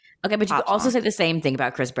Okay, but you could also say the same thing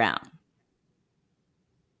about Chris Brown.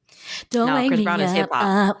 No, Chris Brown is hip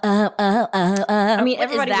hop. I mean,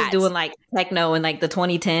 everybody was doing like techno in like the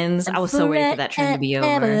 2010s. I was so ready for that trend to be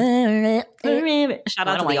over. Shout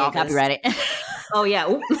out to The Office. Copyright it. Oh yeah,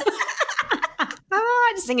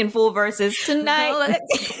 just singing full verses tonight. We're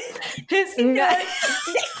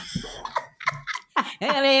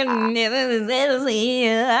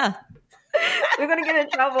gonna get in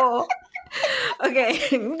trouble. Okay.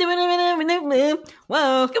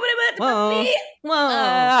 Whoa.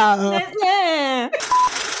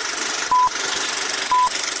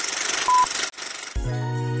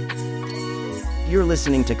 You're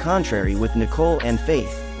listening to Contrary with Nicole and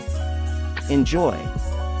Faith. Enjoy.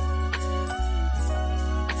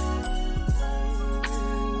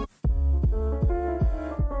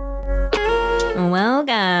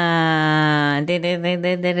 Welcome.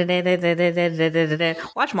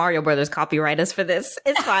 Watch Mario Brothers copyright us for this.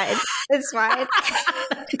 It's fine. It's fine.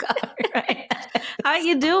 How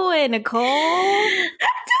you doing, Nicole? I'm doing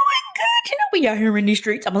good. You know, we out here in these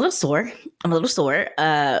streets. I'm a little sore.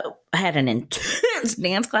 I had an intense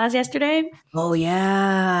dance class yesterday. Oh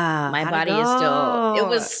yeah. My body is still, it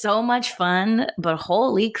was so much fun, but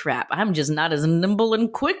holy crap, I'm just not as nimble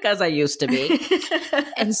and quick as I used to be.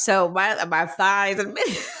 And so my thighs, and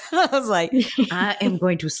I was like, I am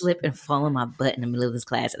going to slip and fall on my butt in the middle of this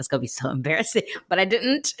class. And it's going to be so embarrassing, but I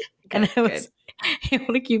didn't. And I was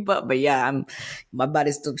able to keep up. But yeah, my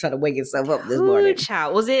body's still trying to wake itself up this morning.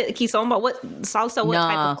 Child. Was it kizomba? What salsa? What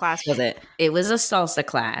type of class was it? It was a salsa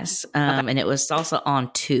class, and it was salsa on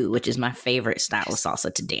 2, which is my favorite style of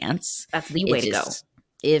salsa to dance. That's the way to go.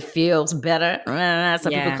 It feels better.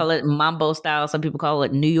 Some people call it mambo style. Some people call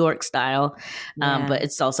it New York style. But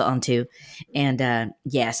it's salsa on 2. And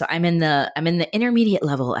so I'm in the intermediate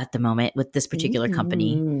level at the moment with this particular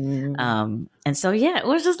company. And so it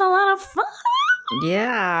was just a lot of fun.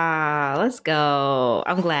 Yeah, let's go.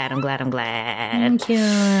 I'm glad. Thank you.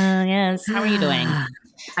 Yes. How are you doing?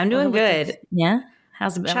 I'm doing good. Yeah.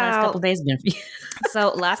 How's the last couple of days been for you? So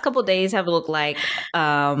last couple of days have looked like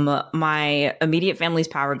my immediate family's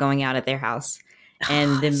power going out at their house.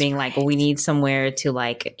 And then being like, well, we need somewhere to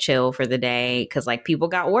like chill for the day because like people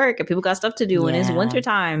got work and people got stuff to do and it's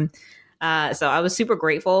wintertime. So I was super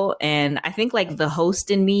grateful. And I think like the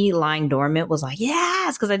host in me lying dormant was like,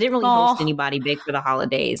 yes, because I didn't really host anybody big for the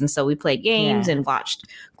holidays. And so we played games and watched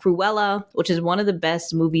Cruella, which is one of the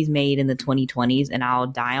best movies made in the 2020s. And I'll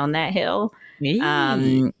die on that hill.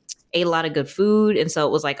 Ate a lot of good food. And so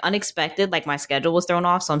it was like unexpected. Like my schedule was thrown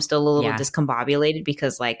off. So I'm still a little discombobulated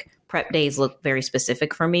because like prep days look very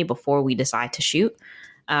specific for me before we decide to shoot.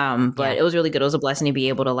 But it was really good. It was a blessing to be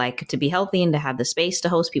able to be healthy and to have the space to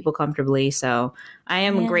host people comfortably. So I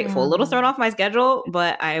am grateful. A little thrown off my schedule,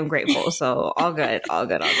 but I am grateful. So all good. I love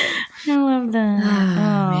that.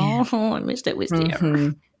 I missed it with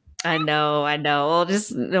you. I know. Well,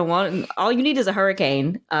 just all you need is a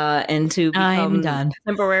hurricane, and to become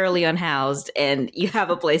temporarily unhoused, and you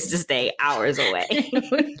have a place to stay hours away.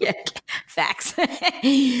 Facts. Oh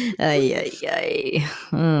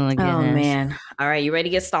my goodness. Oh man. All right, you ready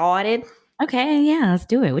to get started? Okay, yeah, let's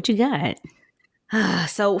do it. What you got?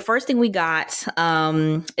 So first thing we got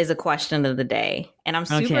is a question of the day. And I'm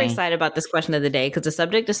super excited about this question of the day because the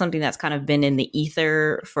subject is something that's kind of been in the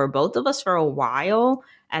ether for both of us for a while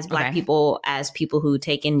as Black people, as people who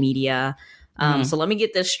take in media. So let me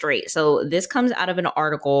get this straight. So this comes out of an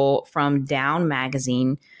article from Down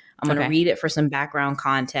Magazine. I'm going to read it for some background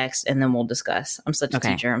context and then we'll discuss. I'm such a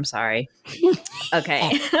teacher. I'm sorry.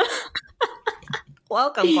 Okay.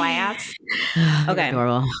 Welcome, class. Okay.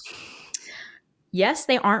 Adorable. Yes,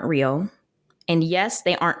 they aren't real. And yes,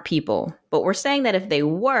 they aren't people. But we're saying that if they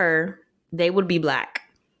were, they would be Black.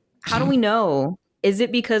 How do we know? Is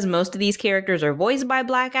it because most of these characters are voiced by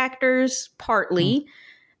Black actors? Partly.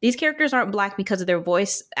 These characters aren't Black because their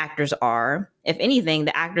voice actors are. If anything,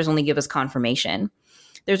 the actors only give us confirmation.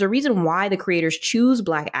 There's a reason why the creators choose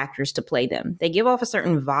Black actors to play them. They give off a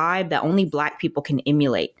certain vibe that only Black people can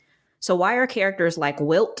emulate. So why are characters like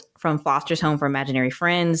Wilt from Foster's Home for Imaginary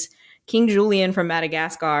Friends, King Julian from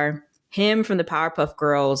Madagascar, him from the Powerpuff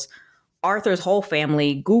Girls, Arthur's whole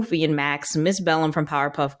family, Goofy and Max, Miss Bellum from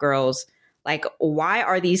Powerpuff Girls, like, why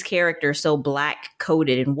are these characters so Black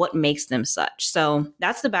coded and what makes them such? So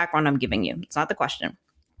that's the background I'm giving you. It's not the question.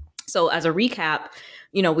 So as a recap,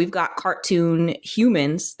 we've got cartoon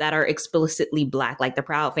humans that are explicitly Black, like the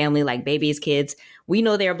Proud Family, like Baby's Kids. We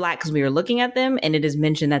know they are Black because we are looking at them and it is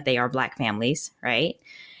mentioned that they are Black families, right?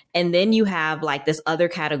 And then you have like this other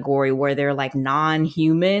category where they're like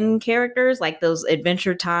non-human characters, like those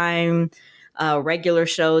Adventure Time, regular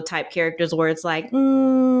show type characters where it's like,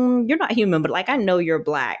 you're not human, but like, I know you're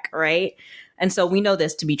black, right? And so we know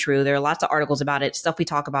this to be true. There are lots of articles about it, stuff we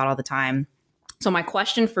talk about all the time. So my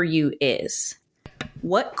question for you is,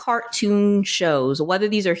 what cartoon shows, whether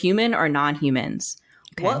these are human or non-humans,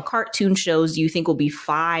 what cartoon shows do you think will be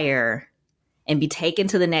fire and be taken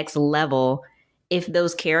to the next level if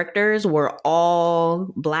those characters were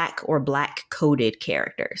all black or black coded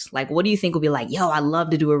characters? Like, what do you think will be like, yo, I'd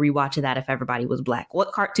love to do a rewatch of that if everybody was black?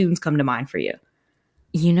 What cartoons come to mind for you?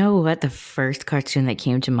 You know what the first cartoon that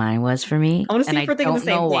came to mind was for me? I want to see if we're thinking the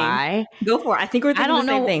same thing. Why. Go for it. I think we're thinking the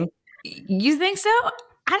same thing. You think so?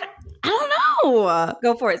 I don't know.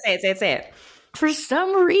 Go for it. Say it. For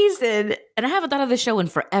some reason, and I haven't thought of this show in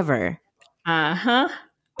forever. Uh-huh.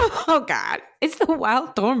 Oh, God. It's the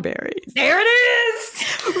Wild Thornberrys. There it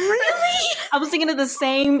is. Really? I was thinking of the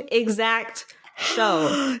same exact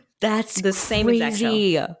show. That's the same exact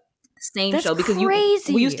show. Same show. Because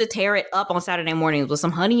we used to tear it up on Saturday mornings with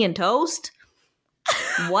some honey and toast.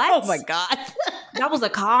 What? Oh, my God. That was a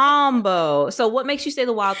combo. So what makes you say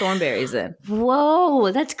the Wild Thornberrys then?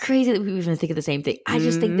 Whoa, that's crazy that we even think of the same thing. I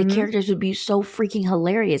just think the characters would be so freaking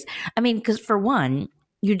hilarious. I mean, because for one,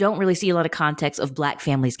 you don't really see a lot of context of black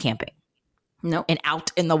families camping. No. And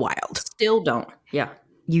out in the wild. Still don't. Yeah.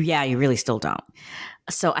 You really still don't.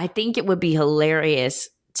 So I think it would be hilarious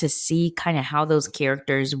to see kind of how those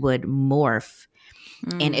characters would morph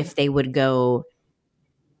and if they would go.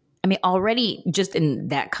 I mean, already just in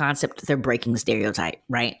that concept, they're breaking the stereotype,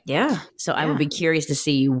 right? Yeah. So I would be curious to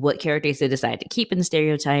see what characters they decide to keep in the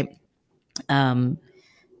stereotype. I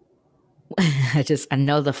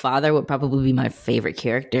know the father would probably be my favorite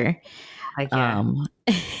character. I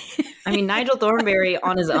mean, Nigel Thornberry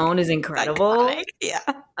on his own is incredible. Yeah.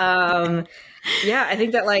 I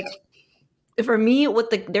think that, like, for me,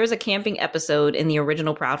 there's a camping episode in the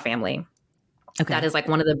original Proud Family. Okay. That is like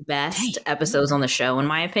one of the best episodes on the show, in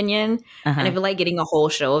my opinion. And I feel like getting a whole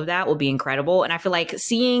show of that will be incredible. And I feel like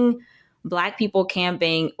seeing black people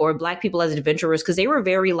camping or black people as adventurers, because they were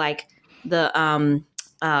very like the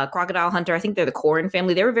Crocodile Hunter. I think they're the Corin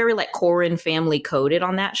family. They were very like Corin family coded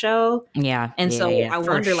on that show. Yeah. And so I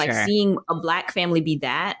wonder, like, seeing a black family be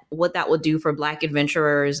that, what that would do for black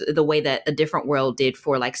adventurers, the way that A Different World did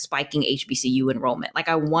for like spiking HBCU enrollment. Like,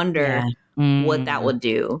 I wonder what that would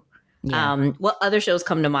do. Yeah. What other shows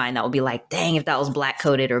come to mind that would be like, dang, if that was black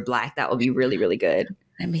coded or black, that would be really, really good?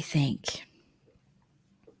 Let me think.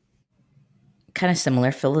 Kind of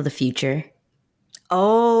similar, Phil of the Future.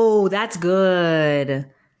 Oh, that's good.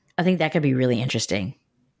 I think that could be really interesting.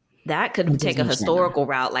 That could take a historical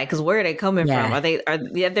route, like, because where are they coming from?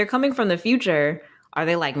 If they're coming from the future, are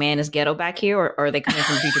they like, man, it's ghetto back here? Or are they coming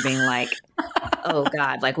from the future being like, oh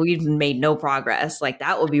God, like, we've made no progress? Like,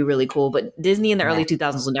 that would be really cool. But Disney in the early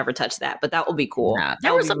 2000s will never touch that. But that would be cool.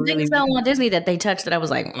 There were some things on Disney that they touched that I was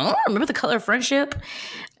like, oh, remember The Color of Friendship?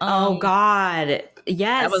 Oh God.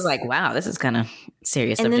 Yes. I was like, wow, this is kind of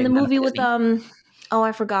serious. And then the movie with,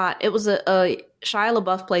 I forgot. It was a Shia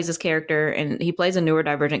LaBeouf plays this character, and he plays a newer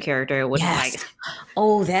Divergent character. Which I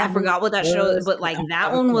forgot what that show is, but like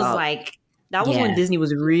that one was like, that was when Disney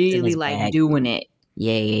was really like doing it.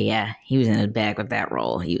 Yeah. He was in his bag with that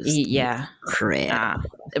role. He was crap.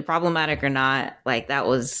 Problematic or not, like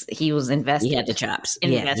he was invested. He had the chops.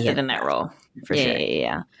 Invested in that role. For sure.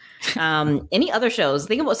 Yeah. Any other shows?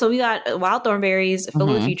 So we got Wild Thornberrys, Phil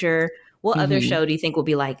of the Future. What other show do you think will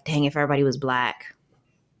be like, dang, if everybody was black?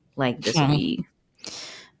 Like, this would be.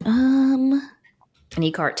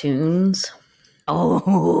 Any cartoons?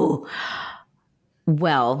 Oh.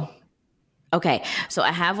 Well, okay. So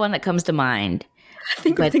I have one that comes to mind. I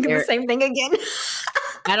think we're thinking the same thing again.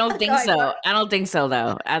 I don't think so. I don't think so,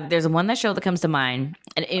 though. There's one that comes to mind.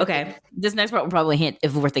 And this next part will probably hint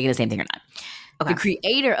if we're thinking the same thing or not. Okay. The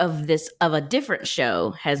creator of a different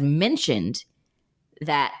show has mentioned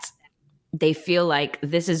that they feel like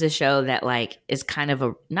this is a show that like is kind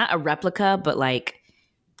of not a replica, but like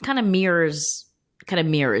kind of mirrors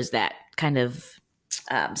that kind of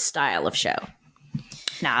style of show.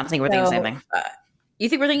 Nah, I don't think we're thinking the same thing. You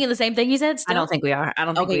think we're thinking the same thing you said? Still? I don't think we are.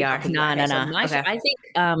 We are. No. I think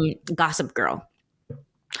Gossip Girl.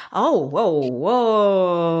 Oh,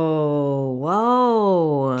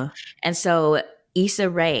 whoa. And so Issa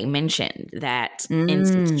Rae mentioned that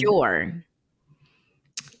Insecure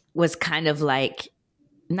was kind of like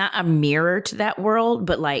not a mirror to that world,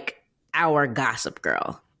 but like our Gossip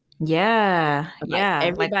Girl. Yeah.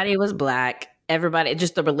 Everybody was black. Everybody,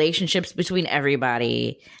 just the relationships between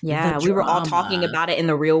everybody. Yeah, we were all talking about it in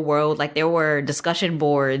the real world. Like, there were discussion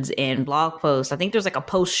boards and blog posts. I think there's like a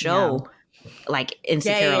post show like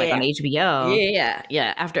Insecure, like on HBO.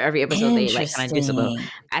 Yeah. After every episode, they like kind of do something.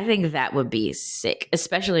 I think that would be sick,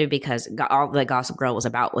 especially because all the Gossip Girl was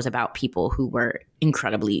about people who were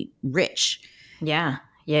incredibly rich. Yeah.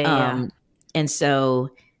 And so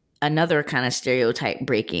another kind of stereotype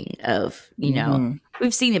breaking of, you know,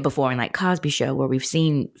 we've seen it before in like Cosby Show, where we've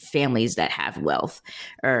seen families that have wealth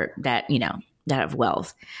or that, you know, that have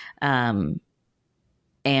wealth. And,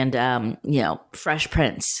 you know, Fresh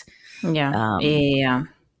Prince. Yeah.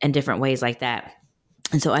 And different ways like that.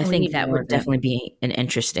 And so I think that would definitely be an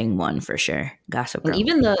interesting one for sure. Gossip Girl. And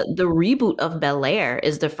even the reboot of Bel-Air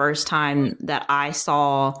is the first time that I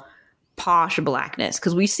saw posh blackness,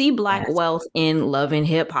 because we see black wealth in Love and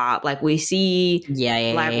Hip Hop, like we see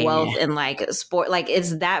black wealth in like sport, like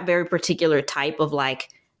it's that very particular type of like,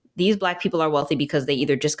 these black people are wealthy because they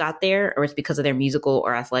either just got there or it's because of their musical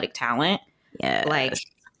or athletic talent. Like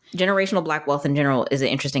generational black wealth in general is an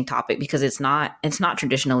interesting topic because it's not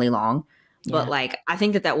traditionally long. But like, I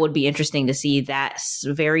think that would be interesting to see that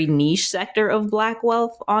very niche sector of black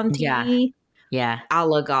wealth on TV. Yeah. A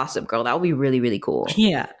la Gossip Girl. That would be really, really cool.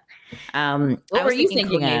 Yeah. What were you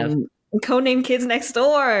thinking of? Codename Kids Next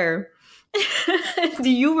Door. Do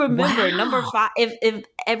you remember number 5? If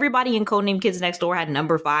everybody in Codename Kids Next Door had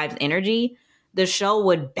number 5's energy, the show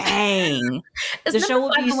would bang. The show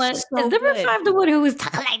would be so Is number 5 the one who was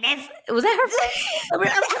talking like this? Was that her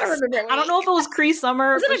face? I don't know if it was Cree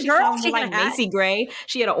Summer. Was it a girl? She like Macy Gray.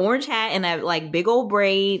 She had an orange hat and that like big old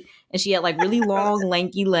braid, and she had like really long,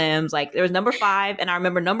 lanky limbs. Like there was number 5, and I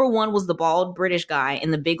remember number 1 was the bald British guy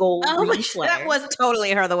in the big old green sweater. That was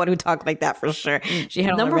totally her, the one who talked like that for sure. She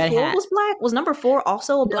had number on a red 4 hat. was black. Was number 4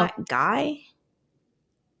 also a black guy?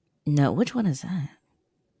 No, which one is that?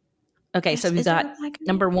 Okay, so we got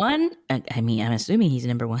number 1. I mean, I'm assuming he's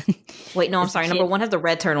number 1. Wait, no, I'm sorry. Number 1 has the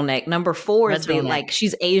red turtleneck. Number 4 is the like,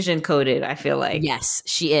 she's Asian coded, I feel like. Yes,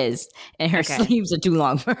 she is. And her sleeves are too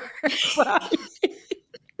long for her.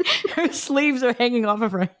 Her sleeves are hanging off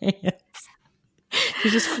of her hands.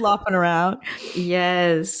 She's just flopping around.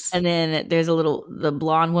 Yes. And then there's the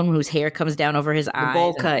blonde one whose hair comes down over his eyes.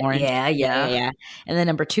 Bowl cut. Yeah. And then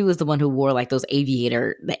number 2 is the one who wore like those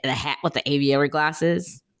aviator, the hat with the aviator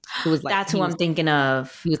glasses. Who was like, that's who I'm thinking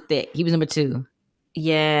of. He was thick. He was number 2.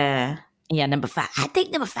 Yeah. Yeah, number 5. I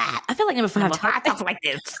think number 5. I feel like number 5 talks like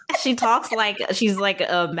this. She talks like she's like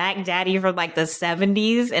a Mac Daddy from like the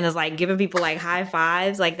 70s and is like giving people like high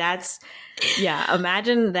fives. Like that's, yeah,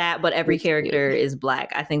 imagine that, but every character is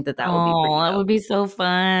black. I think that would be pretty dope. That would be so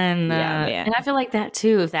fun. Yeah. And I feel like that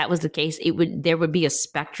too, if that was the case, there would be a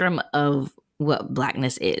spectrum of what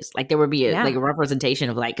blackness is. Like there would be a representation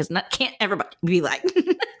of like, because can't everybody be like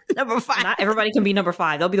number 5. Not everybody can be number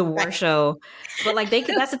 5. They'll be the worst show. But like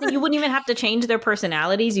that's the thing. You wouldn't even have to change their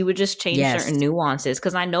personalities. You would just change certain nuances.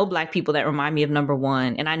 Because I know black people that remind me of number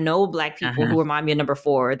 1, and I know black people who remind me of number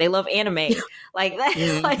 4. They love anime. Like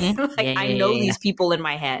that. I know these people in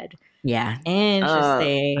my head. Yeah.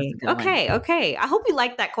 Interesting. Okay. I hope you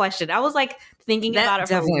liked that question. I was like thinking about it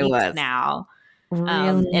for weeks now. Really?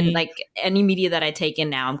 And like any media that I take in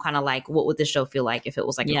now, I'm kind of like, what would this show feel like if it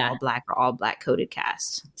was like an all black coded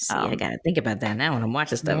cast? See, I gotta think about that now when I'm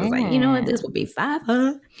watching stuff. I was like, you know what, this would be 5,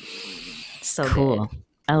 huh? So cool. Good.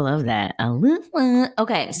 I love that.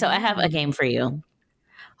 Okay, so I have a game for you.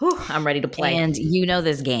 I'm ready to play. And you know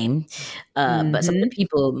this game, but some of the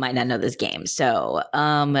people might not know this game. So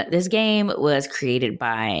this game was created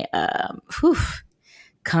by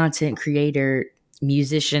content creator,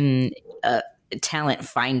 musician, talent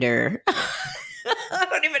finder. I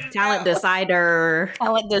don't even talent decider.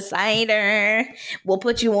 We'll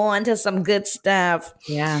put you on to some good stuff.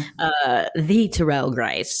 Yeah. The Terrell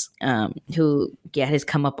Grice, who has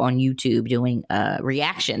come up on YouTube doing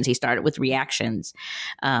reactions. He started with reactions.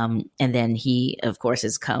 And then he, of course,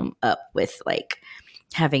 has come up with like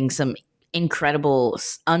having some incredible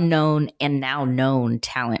unknown and now known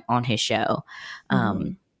talent on his show.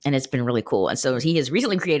 And it's been really cool. And so he has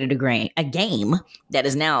recently created a game that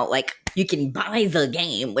is now like you can buy the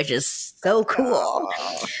game, which is so cool.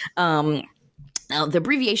 Now the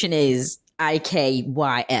abbreviation is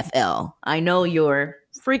IKYFL. I know you're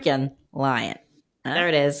freaking lying. Huh? There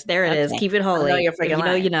it is. Keep it holy. I know you're freaking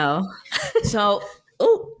lying. You know. So,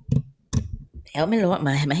 help me, Lord.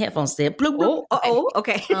 My headphones said bloop, bloop.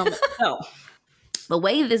 Okay. So the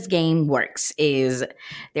way this game works is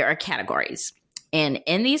there are categories. And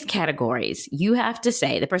in these categories, you have to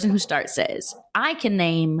say, the person who starts says, I can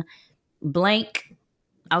name blank,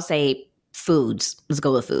 I'll say foods. Let's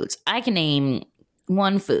go with foods. I can name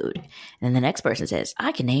one food. And then the next person says,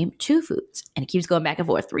 I can name 2 foods. And it keeps going back and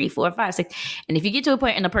forth, 3, 4, 5, 6. And if you get to a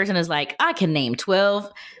point and the person is like, I can name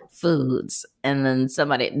 12 foods, and then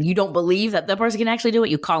you don't believe that the person can actually do it,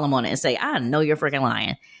 you call them on it and say, I know you're freaking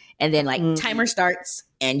lying. And then timer starts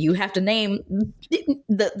and you have to name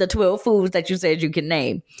the 12 foods that you said you can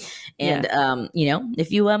name. And,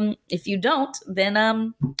 if you don't,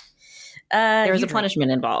 then, there's a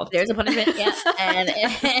punishment involved. There's a punishment, yeah. And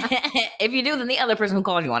if you do, then the other person who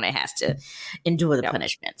called you on it has to endure the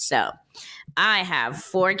punishment. So I have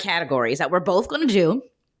 4 categories that we're both going to do.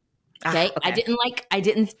 Okay. I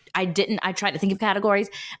tried to think of categories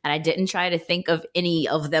and I didn't try to think of any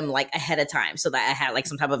of them like ahead of time so that I had like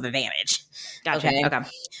some type of advantage. Gotcha. Okay.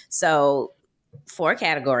 So 4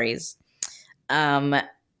 categories.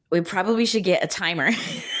 We probably should get a timer.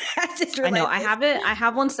 I know. I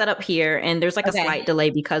have one set up here, and there's like a slight delay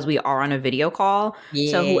because we are on a video call.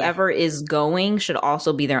 Yeah. So whoever is going should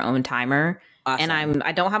also be their own timer. Awesome. And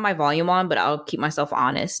I don't have my volume on, but I'll keep myself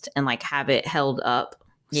honest and like have it held up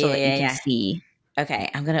so that you can see. Okay,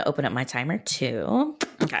 I'm gonna open up my timer too.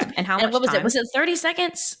 Okay, and how much? What was it? Was it 30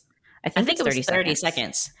 seconds? I think it was 30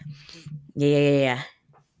 seconds. Yeah.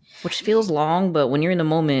 Which feels long, but when you're in the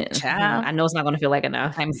moment, I know it's not going to feel like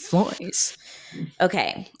enough. Time flies.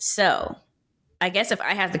 Okay, so I guess if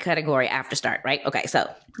I have the category, I have to start, right? Okay, so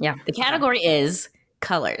yeah, the category is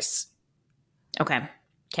colors. Okay.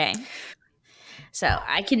 So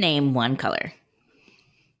I can name 1 color.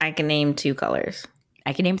 I can name 2 colors.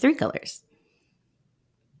 I can name 3 colors.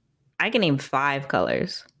 I can name 5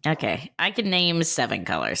 colors. Okay, I can name 7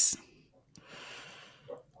 colors.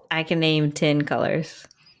 I can name 10 colors.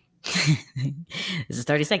 This is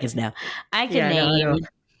 30 seconds now. I can name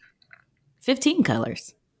 15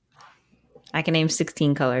 colors. I can name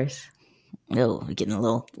 16 colors. Oh, we're getting a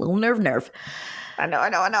little nerve. I know.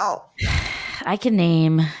 I can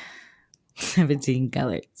name 17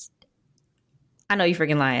 colors. I know you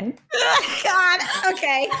freaking lying. God.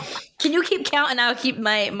 Okay. Can you keep count and I'll keep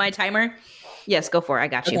my timer? Yes, go for it. I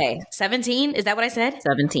got you. Okay. 17. Is that what I said?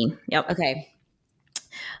 17. Yep. Okay.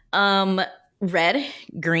 Red,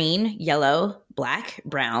 green, yellow, black,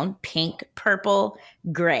 brown, pink, purple,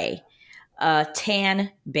 gray,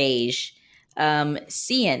 tan, beige,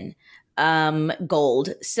 cyan,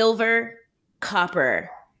 gold, silver,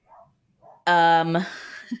 copper,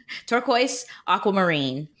 turquoise,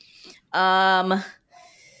 aquamarine, one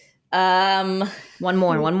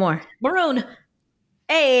more. Maroon.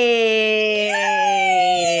 Hey!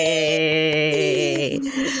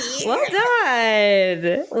 Well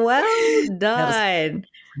done.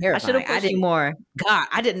 I should have pushed you more. God,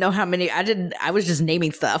 I didn't know how many. I was just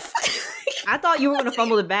naming stuff. I thought you were going to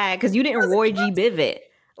fumble the bag because you didn't Roy G. Biv it.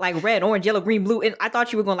 Like red, orange, yellow, green, blue. And I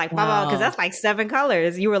thought you were going like, wow, because that's like 7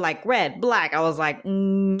 colors. You were like red, black. I was like,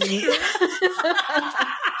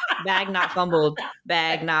 Bag not fumbled.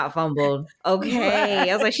 Okay.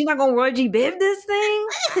 I was like, she's not going to Roy G. Biv this thing?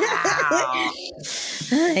 Wow.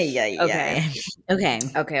 Okay.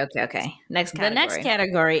 Next category. The next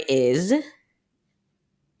category is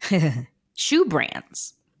shoe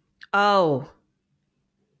brands. Oh.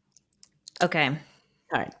 Okay.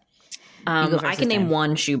 All right. I can name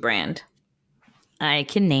 1 shoe brand. I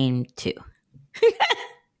can name 2.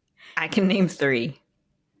 I can name 3.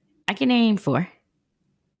 I can name 4.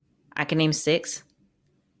 I can name 6.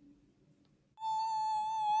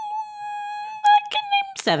 I can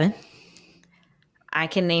name 7. I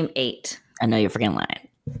can name 8. I know you're freaking lying.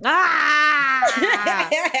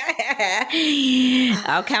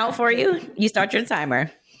 I'll count for you. You start your timer.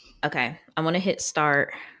 Okay. I'm going to hit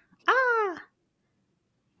start.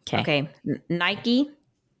 Okay. Nike,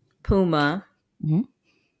 Puma,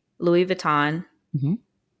 Louis Vuitton,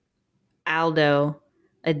 Aldo,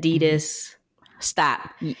 Adidas. Stop.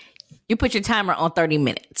 You put your timer on 30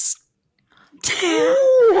 minutes.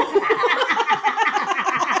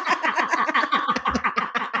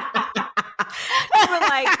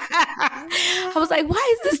 I was like,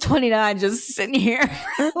 why is this 29 just sitting here?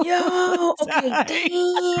 Yo, okay,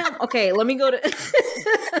 damn. Okay, let me go to...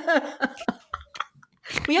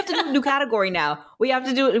 We have to do a new category now. We have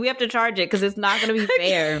to charge it because it's not going to be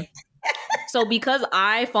fair. So because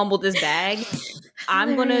I fumbled this bag,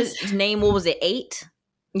 I'm going to name, what was it, 8?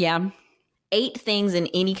 Yeah. 8 things in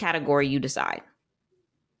any category you decide.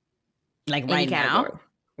 Like right now?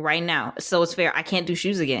 Right now. So it's fair. I can't do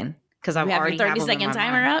shoes again because I've already have your 30-second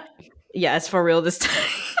timer up? Yeah, it's for real this time.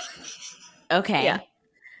 Okay. Yeah.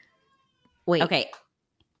 Wait. Okay.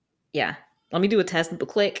 Yeah. Let me do a test.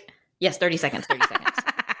 Click. Yes, 30 seconds.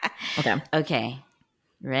 Okay.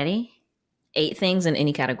 Ready? 8 things in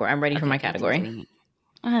any category. I'm ready for my category.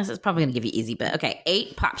 This is probably going to give you easy, but okay.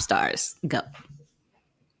 8 pop stars. Go.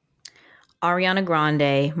 Ariana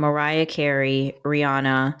Grande, Mariah Carey,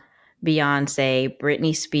 Rihanna, Beyonce,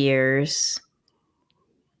 Britney Spears,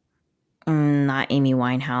 not Amy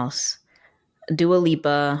Winehouse, Dua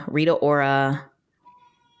Lipa, Rita Ora,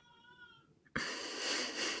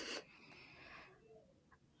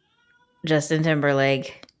 Justin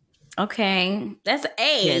Timberlake. Okay, that's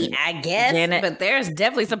 8, I guess. But there's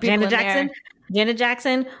definitely some people there. Janet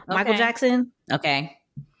Jackson, Michael Jackson. Okay.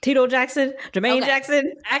 Tito Jackson, Jermaine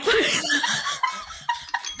Jackson.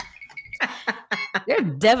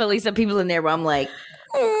 There's definitely some people in there where I'm like,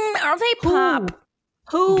 are they pop?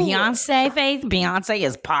 Who? Beyonce, Faith? Beyonce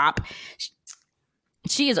is pop.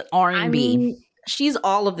 She is R&B. I mean, she's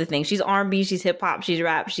all of the things. She's R&B, she's hip hop, she's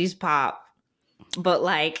rap, she's pop. But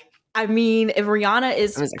like, I mean, if Rihanna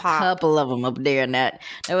is There's pop, a couple of them up there, and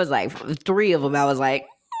there was like 3 of them. I was like,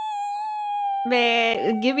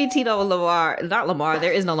 man, give me Tito Lamar. Not Lamar.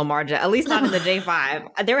 There is no Lamar Jackson. At least not in the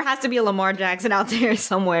J5. There has to be a Lamar Jackson out there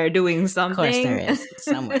somewhere doing something. Of course there is.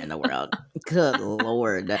 Somewhere in the world. Good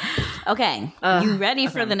Lord. Okay. You ready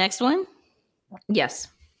for the next one? Yes.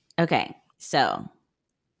 Okay. So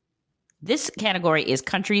this category is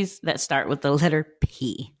countries that start with the letter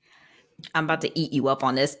P. I'm about to eat you up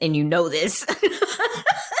on this, and you know this.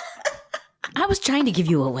 I was trying to give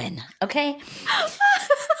you a win. Okay.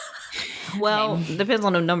 Well, depends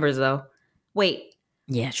on the numbers, though. Wait.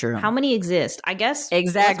 Yeah, sure. How many exist? I guess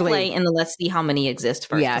exactly. Let's play and let's see how many exist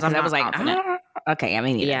first. Yeah, because I was like, okay. I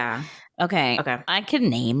mean, yeah. Okay. I can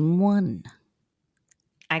name 1.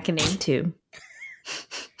 I can name 2.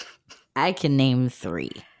 I can name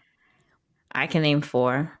 3. I can name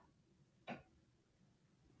 4.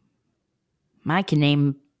 I can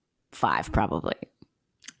name 5, probably.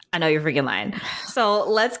 I know you're freaking lying. So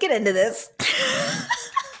let's get into this.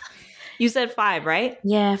 You said 5, right?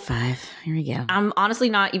 Yeah, 5. Here we go. I'm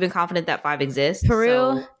honestly not even confident that 5 exists.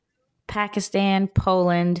 Peru, Pakistan,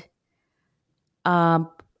 Poland,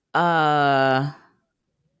 crap.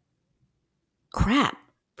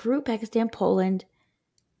 Peru, Pakistan, Poland.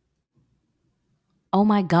 Oh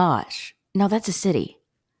my gosh. No, that's a city.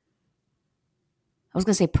 I was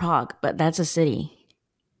going to say Prague, but that's a city.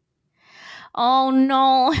 Oh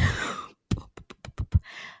no.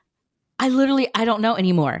 I don't know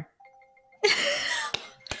anymore.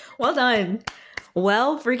 Well done.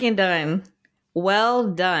 Well freaking done. Well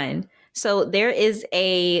done. So there is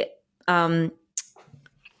a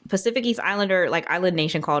Pacific East Islander, like island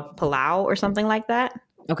nation called Palau or something like that.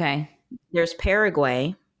 Okay. There's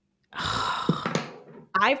Paraguay.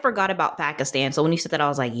 I forgot about Pakistan. So when you said that, I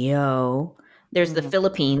was like, yo. There's the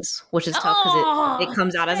Philippines, which is tough because it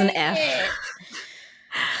comes out as an F.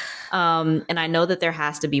 And I know that there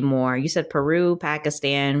has to be more. You said Peru,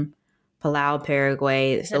 Pakistan, Palau,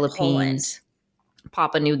 Paraguay, Philippines,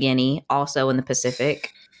 Papua New Guinea, also in the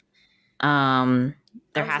Pacific. There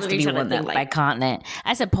has to be one that by continent.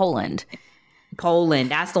 I said Poland.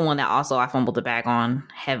 Poland. That's the one that also I fumbled the bag on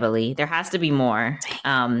heavily. There has to be more.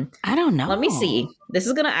 I don't know. Let me see. This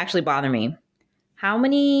is going to actually bother me. How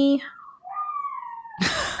many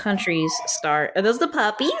countries start? Are those the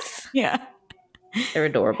puppies? Yeah. They're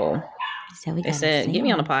adorable. So they said, get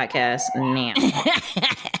me on a podcast now.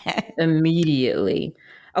 Immediately.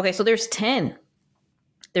 Okay, so there's 10.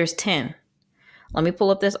 There's 10. Let me pull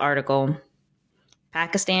up this article.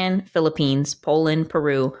 Pakistan, Philippines, Poland,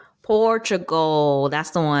 Peru, Portugal. That's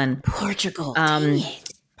the one. Portugal.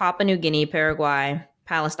 Papua New Guinea, Paraguay,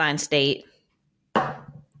 Palestine State. I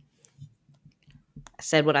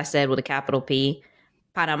said what I said with a capital P.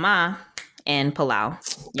 Panama and Palau.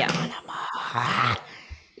 Yeah. Panama.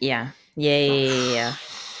 Yeah.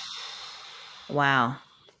 Wow.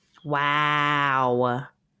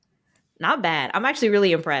 Not bad. I'm actually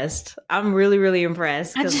really impressed. I'm really, really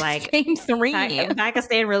impressed because like came 3.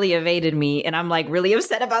 Pakistan really evaded me, and I'm like really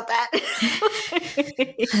upset about that.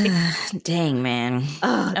 Dang, man.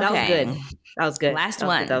 That was good. That was good. Last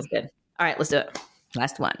one. That was good. All right, let's do it.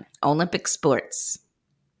 Last one. Olympic sports.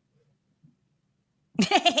 The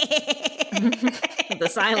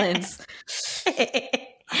silence.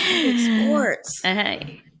 Sports.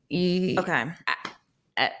 Okay.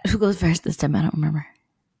 Who goes first this time? I don't remember.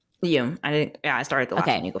 You. I started the last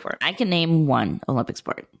one. You go for it. I can name 1 Olympic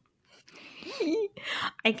sport.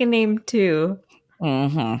 I can name 2.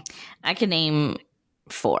 Mm-hmm. I can name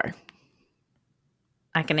 4.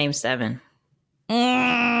 I can name 7.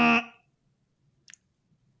 I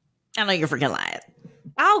know you're freaking lying.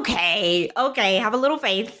 Okay. Have a little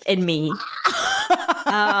faith in me.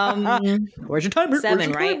 Where's your timer?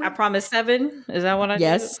 7, right? I promised 7. Is that what I did?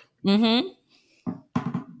 Yes. Mm-hmm.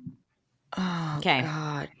 Oh Okay.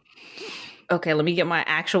 God. Okay, let me get my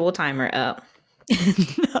actual timer up.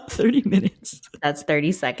 30 minutes. That's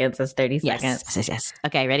 30 seconds. That's 30 Yes. seconds. Yes.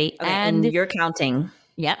 Okay, ready? Okay, and you're counting.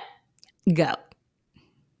 Yep. Go.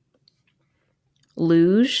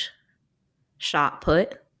 Luge, shot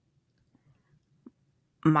put,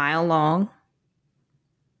 mile long,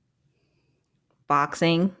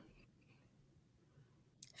 boxing,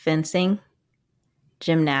 fencing,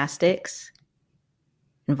 gymnastics,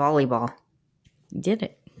 and volleyball. You did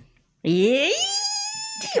it. Yeah.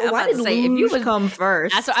 Why did Luge come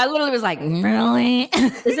first? So I literally was like, really?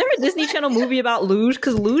 Is there a Disney Channel movie about Luge?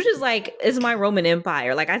 Because Luge is my Roman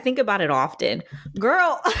Empire. Like, I think about it often.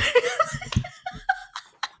 Girl.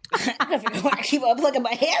 I keep unplugging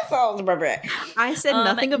my headphones, brother. I said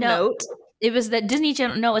nothing of note. It was the Disney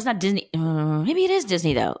Channel. No, it's not Disney. Maybe it is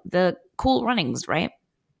Disney, though. The Cool Runnings, right?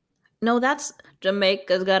 No, that's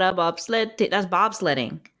Jamaica's got a bobsled. That's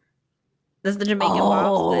bobsledding. That's the Jamaican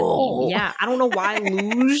bobsled team. Yeah, I don't know why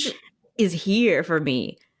Luge is here for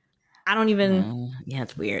me. I don't even. Yeah,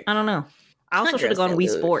 it's weird. I don't know. I also should have gone Wii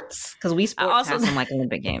Sports because Wii Sports has some like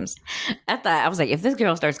Olympic games. I was like, if this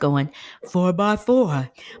girl starts going 4x4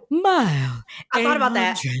 mile, I thought about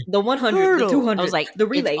that. The 100, the 200. I was like, the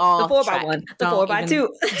relay, the 4x1, the 4x2.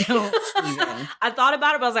 Don't even. I thought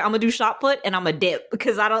about it, but I was like, I'm gonna do shot put and I'm gonna dip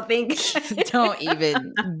because I don't think. Don't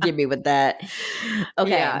even give me with that.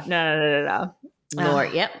 Okay, yeah, no.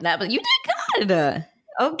 Lord, yep, but you did good.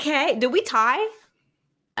 Okay, did we tie?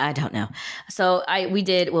 I don't know. So we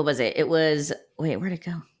did, what was it? It was, wait, where'd it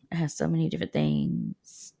go? It has so many different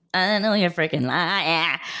things. I know you're freaking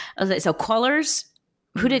lying. I was like, so colors,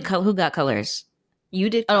 who got colors? You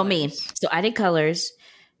did colors. Oh, me. So I did colors,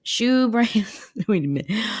 shoe brand. Wait a minute.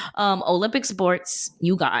 Olympic sports,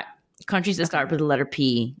 you got countries that start with the letter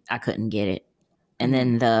P. I couldn't get it. And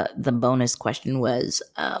then the bonus question was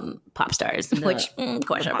pop stars, which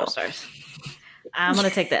questionable. Pop stars. I'm gonna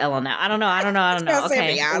take the L on that. I don't know.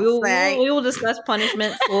 Okay, we will discuss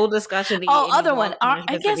punishments. We'll discuss the other one. I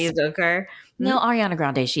guess that needs to occur. No, Ariana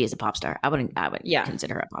Grande. She is a pop star. I would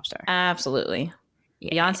consider her a pop star. Absolutely.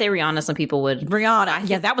 Yeah. Beyonce, Rihanna. Some people would. Rihanna.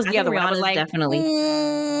 Yeah, that was the other one. I was like, definitely.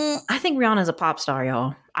 I think Rihanna's a pop star,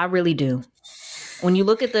 y'all. I really do. When you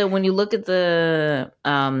look at the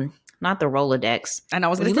not the Rolodex. And I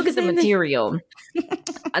was going to look at the material.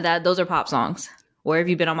 Those are pop songs. Where have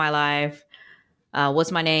you been all my life?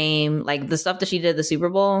 What's my name? Like the stuff that she did at the Super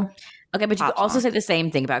Bowl. Okay, but you could also say the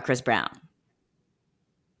same thing about Chris Brown.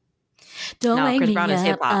 Chris Brown is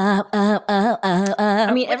hip hop.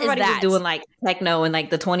 I mean, everybody was doing like techno in like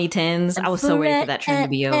the 2010s. I was so ready for that trend to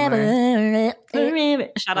be over.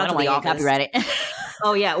 Shout out to The Office. Copyright it.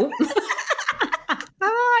 Oh yeah.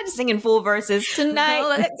 Just singing full verses tonight.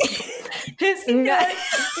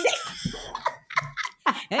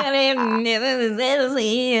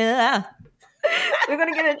 We're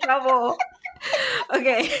gonna get in trouble.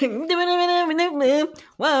 Okay.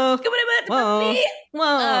 Whoa.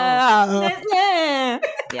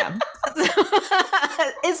 Yeah.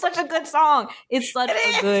 It's such a good song. It's such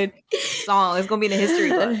a good song. It's gonna be in the history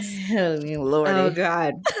books. Lordy. Oh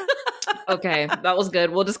God. Okay, that was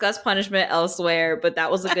good. We'll discuss punishment elsewhere, but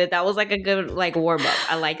that was like a good like warm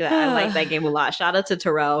up. I like that. I like that game a lot. Shout out to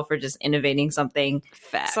Terrell for just innovating something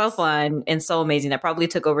so fun and so amazing that probably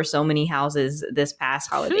took over so many houses this past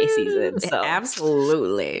holiday season. So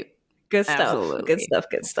absolutely good stuff. Absolutely.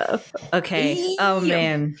 Good stuff. Okay. Oh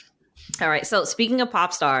man. All right. So speaking of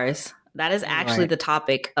pop stars, that is actually the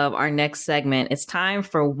topic of our next segment. It's time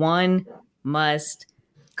for One Must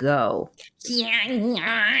Go. So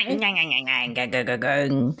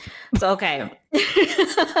okay.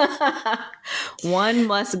 One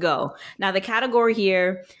must go. Now the category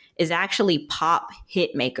here is actually pop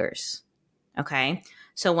hit makers. Okay.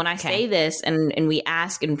 So when I say this and we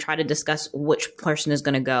ask and try to discuss which person is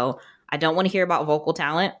going to go, I don't want to hear about vocal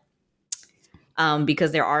talent.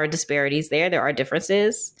 Because there are disparities there are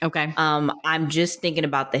differences. Okay. I'm just thinking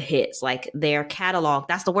about the hits, like their catalog.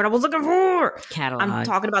 That's the word I was looking for. Catalog. I'm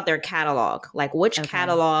talking about their catalog. Like which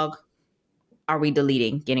catalog are we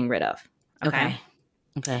deleting, getting rid of? Okay.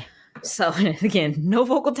 So again, no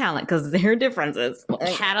vocal talent because there are differences.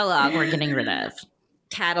 Catalog we're getting rid of.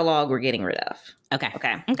 Okay.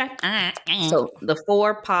 So the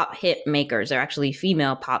 4 pop hit makers, they're actually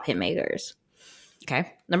female pop hit makers.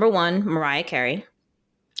 Okay. Number 1, Mariah Carey.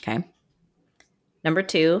 Okay. Number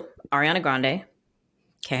 2, Ariana Grande.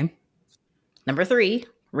 Okay. Number 3,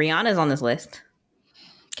 Rihanna's on this list.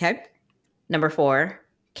 Okay. Number 4,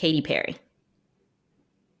 Katy Perry.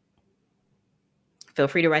 Feel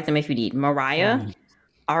free to write them if you need. Mariah,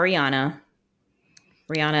 Ariana,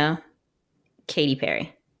 Rihanna, Katy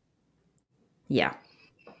Perry. Yeah.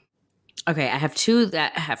 Okay, I have two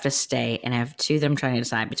that have to stay, and I have two that I'm trying to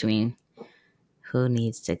decide between. Who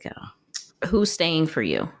needs to go? Who's staying for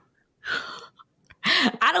you?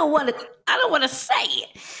 I don't want to say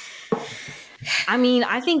it. I mean,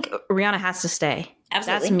 I think Rihanna has to stay.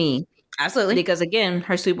 Absolutely. That's me. Absolutely. Because again,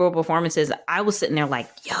 her Super Bowl performances, I was sitting there like,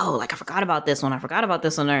 yo, like I forgot about this one. I forgot about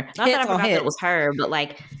this one. Or not that I forgot that it was her, but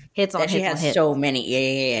like hits on hits on hits. So many.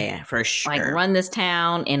 Yeah, for sure. Like Run This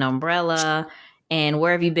Town and Umbrella and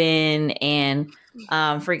Where Have You Been and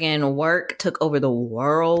freaking Work took over the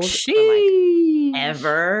world for like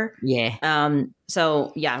ever. Yeah.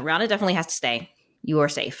 So yeah, Rihanna definitely has to stay. You are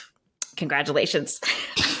safe. Congratulations.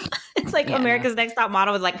 It's like America's Next Top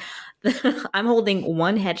Model was like, I'm holding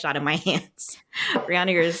one headshot in my hands.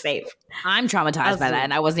 Rihanna, you're safe. I'm traumatized by that,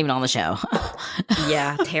 and I wasn't even on the show.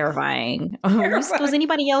 Yeah, terrifying. Was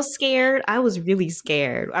anybody else scared? I was really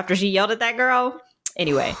scared after she yelled at that girl.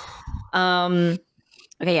 Anyway. Okay,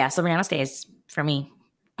 yeah, so Rihanna stays for me.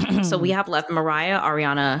 So we have left Mariah,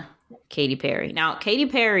 Ariana, Katy Perry. Now, Katy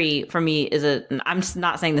Perry, for me, I'm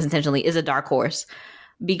not saying this intentionally, is a dark horse.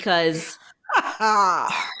 Because her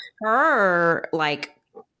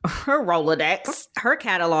Rolodex, her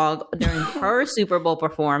catalog during her Super Bowl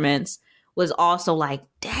performance was also like,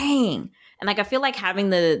 dang. And like, I feel like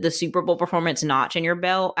having the Super Bowl performance notch in your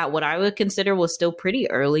belt at what I would consider was still pretty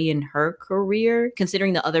early in her career,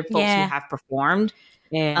 considering the other folks who have performed.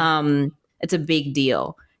 Yeah. It's a big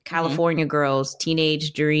deal. California Girls,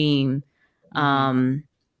 Teenage Dream. Oh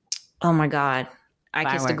my God. I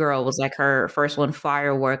Kissed a Girl was like her first one.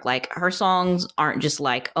 Firework. Like her songs aren't just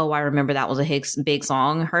like, oh, I remember that was a big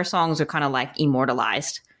song. Her songs are kind of like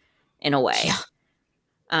immortalized in a way.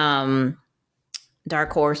 Yeah.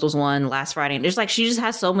 Dark Horse was one. Last Friday. And there's like, she just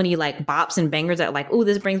has so many like bops and bangers that like, oh,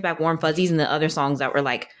 this brings back warm fuzzies, and the other songs that were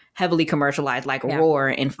like heavily commercialized, like Roar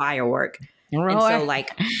and Firework. And so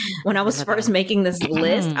like when I was first making this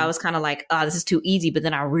list, I was kind of like, oh, this is too easy. But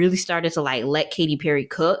then I really started to like let Katy Perry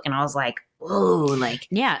cook, and I was like, whoa, like.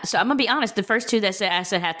 Yeah, so I'm gonna be honest, the first two that I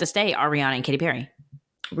said have to stay are Rihanna and Katy Perry.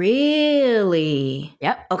 Really?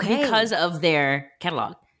 Yep. Okay. Because of their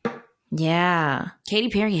catalog. Yeah. Katy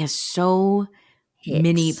Perry has so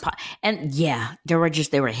many and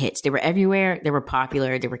they were hits. They were everywhere. They were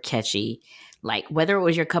popular. They were catchy. Like whether it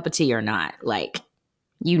was your cup of tea or not, like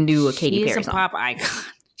you knew a Katy Perry song. Pop icon.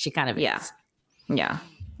 She kind of is. Yeah.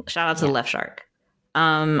 Shout out to the Left Shark.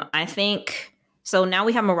 I think so. Now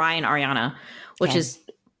we have Mariah and Ariana, which is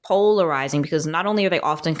polarizing because not only are they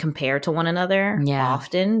often compared to one another,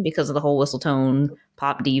 often because of the whole whistle tone,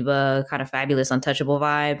 pop diva, kind of fabulous, untouchable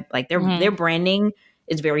vibe. Like their branding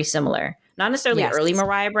is very similar. Not necessarily early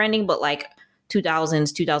Mariah branding, but like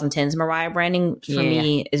 2000s, 2010s Mariah branding for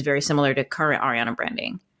me is very similar to current Ariana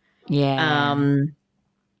branding. Yeah.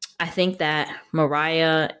 I think that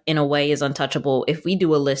Mariah, in a way, is untouchable. If we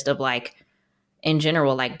do a list of like, in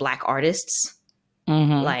general, like Black artists,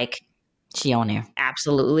 like she on there,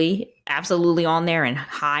 absolutely on there and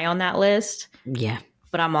high on that list. Yeah,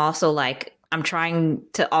 but I'm also like, I'm trying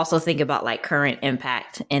to also think about like current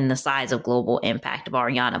impact and the size of global impact of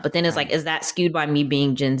Ariana. But then it's like, is that skewed by me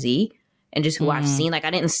being Gen Z and just who I've seen? Like,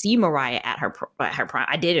 I didn't see Mariah at her prime.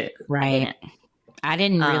 I didn't. Right. I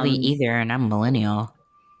didn't really either, and I'm a millennial.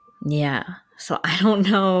 Yeah. So I don't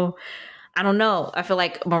know. I feel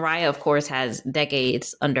like Mariah, of course, has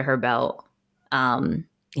decades under her belt. And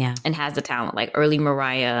has the talent. Like early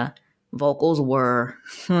Mariah vocals were,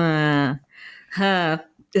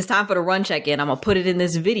 it's time for the run check-in. I'm going to put it in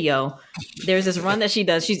this video. There's this run that she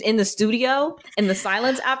does. She's in the studio, and the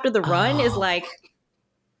silence after the run is like,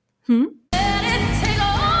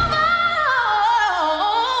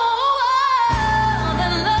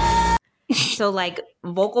 So like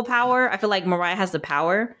vocal power, I feel like Mariah has the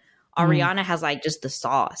power. Ariana has like just the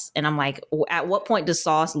sauce. And I'm like, at what point does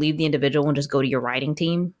sauce leave the individual and just go to your writing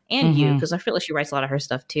team and you? Because I feel like she writes a lot of her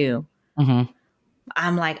stuff too.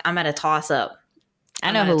 I'm like, I'm at a toss up.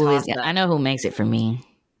 I know who makes it for me.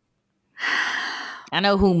 I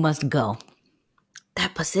know who must go.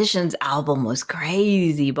 That Positions album was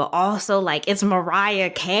crazy, but also like it's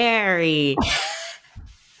Mariah Carey.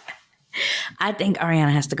 I think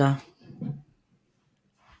Ariana has to go.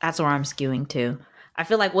 That's where I'm skewing to. I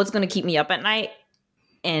feel like what's going to keep me up at night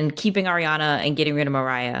and keeping Ariana and getting rid of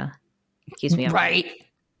Mariah keeps me up. Right.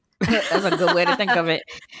 That's a good way to think of it.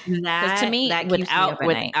 Because to me, that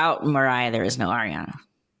without Mariah, there is no Ariana.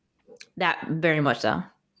 That very much so.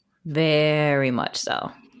 Very much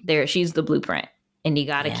so. She's the blueprint, and you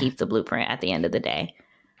got to keep the blueprint at the end of the day.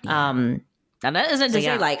 Yeah. Now that isn't to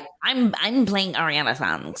say like I'm playing Ariana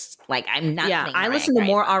songs. Like I'm not. Yeah, playing I Mariah listen to Carey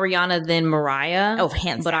more songs. Ariana than Mariah. Oh,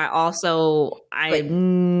 hands but down. I also I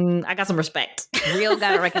got some respect. Real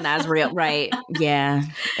gotta recognize real, right? Yeah,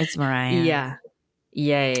 it's Mariah.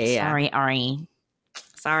 Yeah. Sorry, Ari.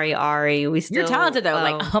 Sorry, Ari. We still You're talented though.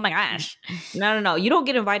 Like, oh my gosh. No. You don't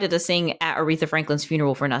get invited to sing at Aretha Franklin's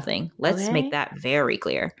funeral for nothing. Let's make that very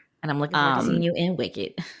clear. And I'm looking forward to seeing you in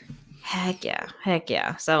Wicked. Heck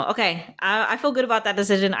yeah. So, okay. I feel good about that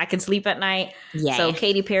decision. I can sleep at night. Yeah. So,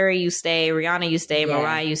 Katy Perry, you stay. Rihanna, you stay. Yeah.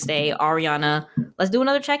 Mariah, you stay. Ariana, let's do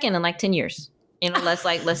another check-in in like 10 years. You know, let's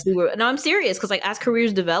do. No, I'm serious. Because like as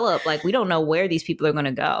careers develop, like we don't know where these people are going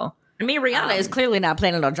to go. I mean, Rihanna is clearly not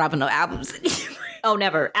planning on dropping no albums. Oh,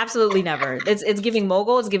 never. Absolutely never. It's giving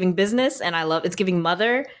mogul. It's giving business. And it's giving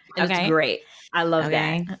mother. And it's great. I love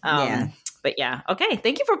that. Yeah. But yeah. Okay.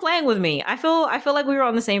 Thank you for playing with me. I feel like we were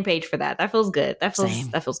on the same page for that. That feels good. That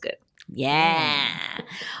feels good. Yeah.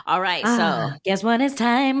 All right. So guess what? It's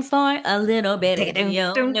time for a little bit of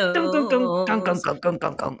yo Oh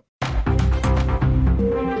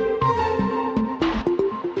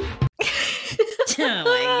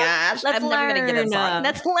my gosh. I'm never going to get a song.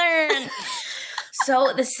 Let's learn.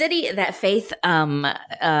 So the city that Faith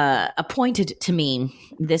appointed to me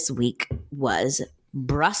this week was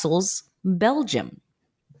Brussels, Belgium.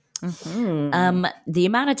 Mm-hmm. The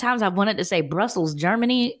amount of times I've wanted to say Brussels,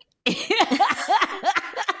 Germany. I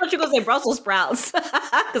thought you were going to say Brussels sprouts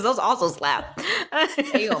because those also slap.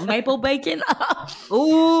 There you go. Maple bacon.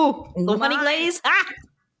 Ooh. Little honey glaze.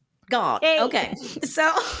 God. Hey. Okay.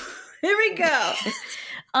 So here we go.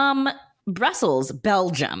 Brussels,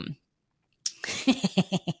 Belgium.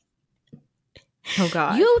 Oh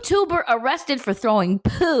God. YouTuber arrested for throwing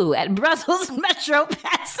poo at Brussels metro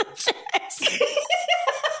passengers.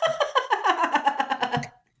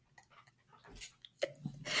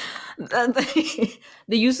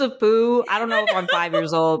 The use of poo, I don't know if I'm 5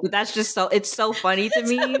 years old, but that's just it's so funny to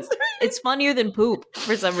me. It's funnier than poop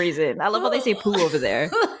for some reason. I love how they say poo over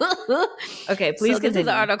there. Okay, please continue. This is an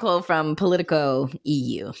article from Politico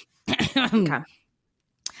EU. Okay.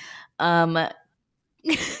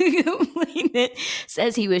 It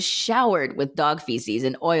says he was showered with dog feces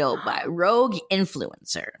and oil by rogue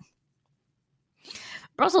influencer.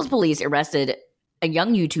 Brussels police arrested a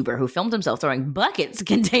young YouTuber who filmed himself throwing buckets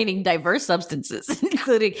containing diverse substances,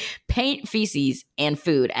 including paint, feces, and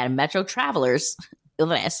food at a Metro Travelers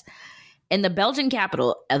in the Belgian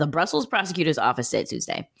capital. The Brussels prosecutor's office said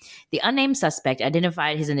Tuesday. The unnamed suspect,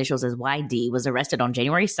 identified his initials as YD, was arrested on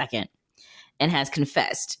January 2nd and has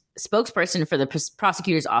confessed. Spokesperson for the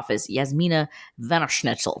prosecutor's office, Yasmina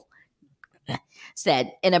Vanderschnitzel,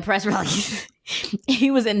 said in a press release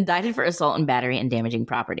he was indicted for assault and battery and damaging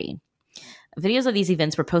property. Videos of these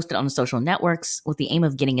events were posted on the social networks with the aim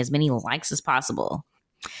of getting as many likes as possible.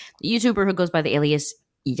 The YouTuber, who goes by the alias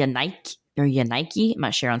Yanike, I'm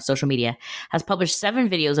not sure, on social media, has published 7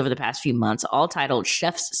 videos over the past few months, all titled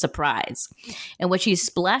Chef's Surprise, in which he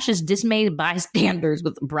splashes dismayed bystanders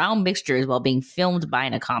with brown mixtures while being filmed by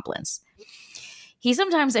an accomplice. He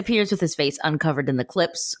sometimes appears with his face uncovered in the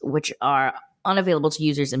clips, which are unavailable to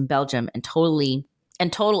users in Belgium and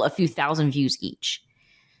total a few thousand views each.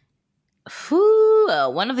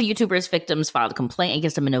 One of the YouTuber's victims filed a complaint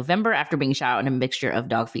against him in November after being showered in a mixture of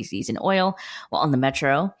dog feces and oil while on the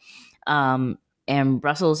metro. And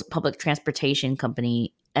Brussels public transportation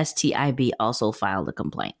company STIB also filed a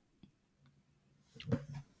complaint.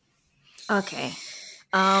 Okay.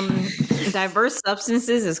 Diverse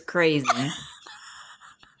substances is crazy.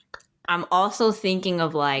 I'm also thinking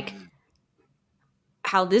of like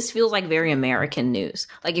how this feels like very American news.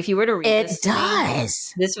 Like if you were to read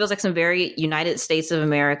this feels like some very United States of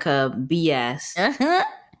America BS. Uh-huh.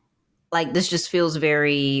 Like this just feels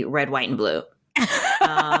very red, white, and blue.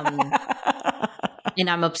 And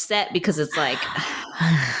I'm upset because it's like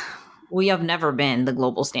we have never been the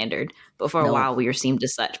global standard, but for a while we were seen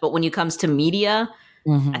as such. But when it comes to media,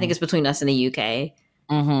 I think it's between us and the UK.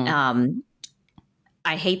 Mm-hmm.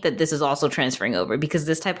 I hate that this is also transferring over because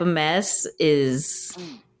this type of mess is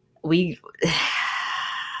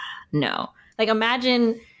no. Like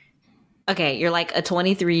imagine, okay, you're like a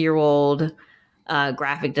 23-year-old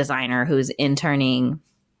graphic designer who's interning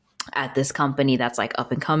at this company that's like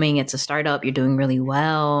up and coming. It's a startup. You're doing really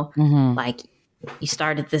well. Mm-hmm. Like you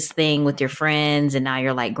started this thing with your friends and now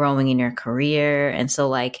you're like growing in your career. And so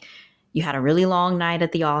like you had a really long night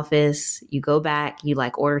at the office. You go back, you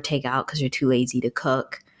like order takeout because you're too lazy to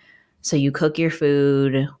cook. So you cook your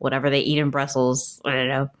food, whatever they eat in Brussels. I don't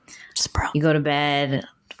know. You go to bed,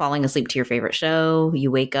 falling asleep to your favorite show.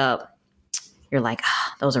 You wake up. You're like,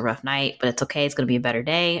 that was a rough night, but it's okay. It's going to be a better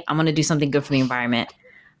day. I'm going to do something good for the environment.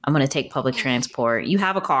 I'm going to take public transport. You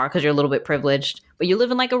have a car because you're a little bit privileged, but you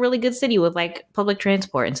live in like a really good city with like public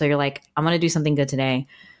transport. And so you're like, I'm going to do something good today.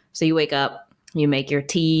 So you wake up, you make your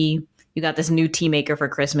tea. You got this new tea maker for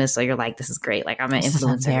Christmas. So you're like, this is great. Like I'm an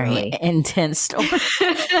influencer. Very intense story.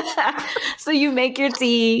 So you make your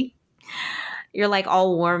tea. You're like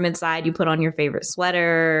all warm inside. You put on your favorite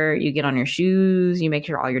sweater. You get on your shoes. You make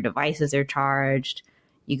sure all your devices are charged.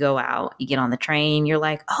 You go out. You get on the train. You're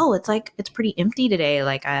like, oh, it's pretty empty today.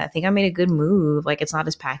 Like I think I made a good move. Like it's not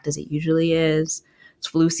as packed as it usually is. It's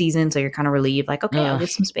flu season, so you're kind of relieved. Like, okay, I'll get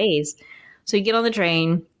some space. So you get on the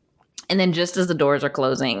train. And then just as the doors are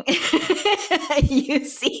closing, you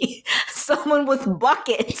see someone with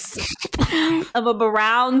buckets of a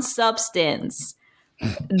brown substance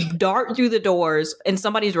dart through the doors, and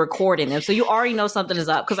somebody's recording them. So you already know something is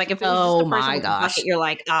up. Because like if it was just a person with a bucket, you're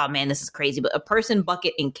like, oh man, this is crazy. But a person,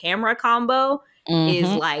 bucket, and camera combo is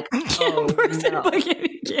like, oh no.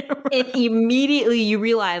 And immediately you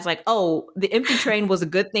realize like, oh, the empty train was a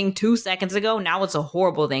good thing 2 seconds ago. Now it's a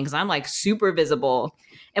horrible thing because I'm like super visible.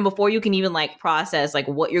 And before you can even like process like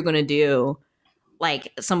what you're going to do,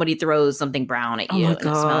 like somebody throws something brown at you and it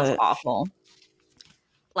smells awful.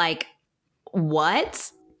 Like, what?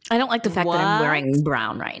 I don't like the fact that I'm wearing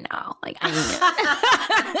brown right now. Like I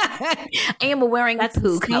am wearing That's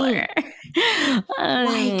poo insane. color.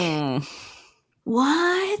 Like,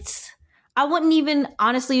 what? I wouldn't even,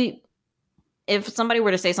 honestly, if somebody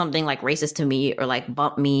were to say something like racist to me or like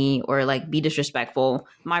bump me or like be disrespectful,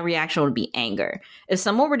 my reaction would be anger. If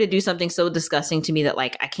someone were to do something so disgusting to me that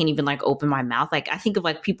like I can't even like open my mouth, like I think of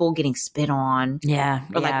like people getting spit on. Yeah.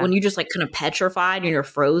 Or like when you just like kind of petrified and you're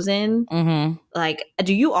frozen. Mm-hmm. Like,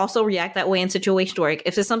 do you also react that way in situations where like,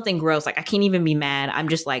 if it's something gross, like I can't even be mad, I'm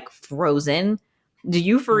just like frozen? Do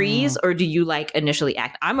you freeze or do you like initially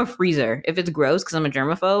act? I'm a freezer. If it's gross because I'm a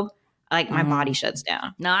germaphobe, like my body shuts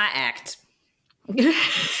down. No, I act.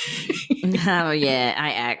 Oh yeah,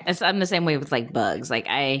 I act. I'm the same way with like bugs. Like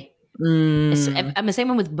I'm the same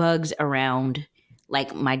one with bugs around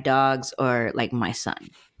like my dogs or like my son.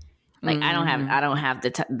 Like I don't have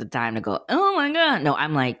the time to go, oh my god. No,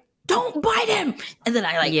 I'm like, don't bite him. And then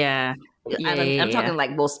I like I'm talking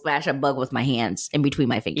like we'll splash a bug with my hands in between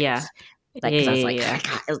my fingers. Yeah. Like because I was like,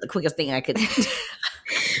 God, it was the quickest thing I could.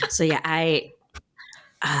 So yeah,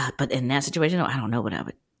 but in that situation, I don't know what I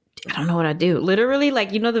would. I don't know what I do. Literally,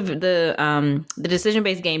 like, you know, the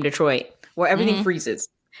decision-based game Detroit, where everything freezes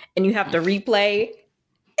and you have to replay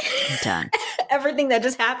everything that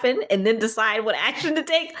just happened and then decide what action to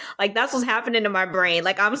take. Like, that's what's happening in my brain.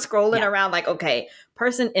 Like, I'm scrolling around like, okay,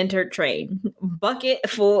 person entered train, bucket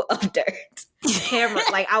full of dirt, camera.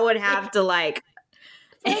 Like, I would have to like,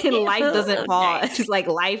 and life doesn't pause. It's like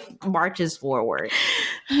life marches forward.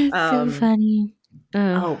 So funny.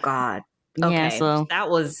 Oh God. Okay, yeah, so that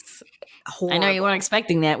was horrible. I know you weren't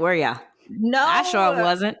expecting that, were ya? No. I sure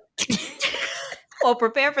wasn't. Well,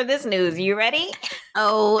 prepare for this news. You ready?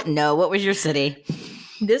 Oh, no. What was your city?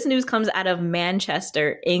 This news comes out of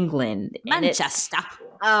Manchester, England. Manchester.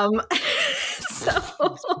 So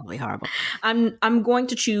it's really horrible. I'm going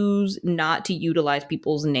to choose not to utilize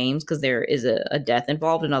people's names because there is a death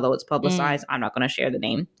involved, and although it's publicized, I'm not going to share the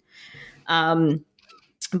name.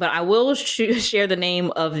 But I will share the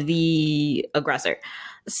name of the aggressor.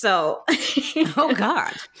 So, oh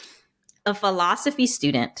God, a philosophy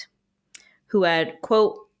student who had,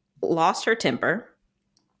 quote, lost her temper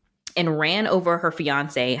and ran over her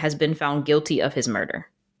fiance has been found guilty of his murder.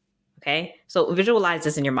 Okay, so visualize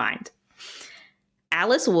this in your mind.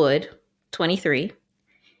 Alice Wood, 23,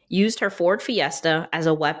 used her Ford Fiesta as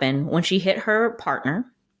a weapon when she hit her partner,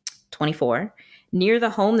 24, near the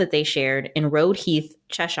home that they shared in Road Heath,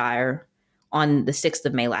 Cheshire, on the 6th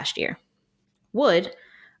of May last year. Wood,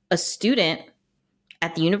 a student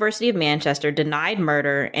at the University of Manchester, denied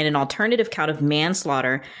murder and an alternative count of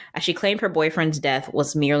manslaughter as she claimed her boyfriend's death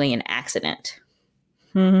was merely an accident.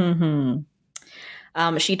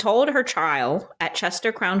 She told her trial at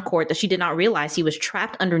Chester Crown Court that she did not realize he was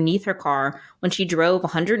trapped underneath her car when she drove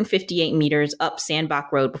 158 meters up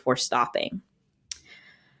Sandbach Road before stopping.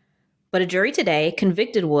 But a jury today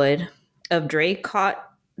convicted Wood of Draycott,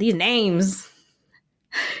 these names,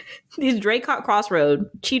 these Draycott Crossroad,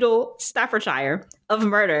 Cheadle, Staffordshire, of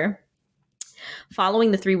murder.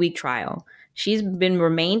 Following the 3-week trial, she's been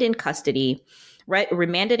remanded in custody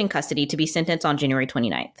to be sentenced on January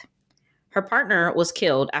 29th. Her partner was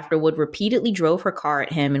killed after Wood repeatedly drove her car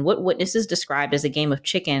at him in what witnesses described as a game of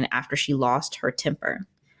chicken after she lost her temper.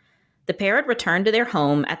 The pair had returned to their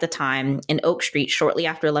home at the time in Oak Street shortly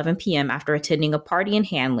after 11 p.m. after attending a party in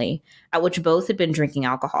Hanley at which both had been drinking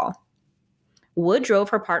alcohol. Wood drove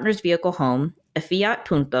her partner's vehicle home, a Fiat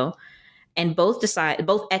Punto, and both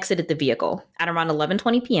exited the vehicle. At around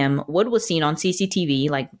 11:20 p.m., Wood was seen on CCTV,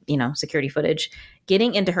 security footage,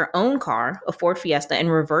 getting into her own car, a Ford Fiesta, and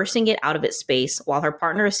reversing it out of its space while her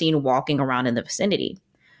partner is seen walking around in the vicinity.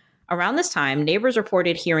 Around this time, neighbors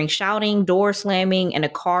reported hearing shouting, door slamming, and a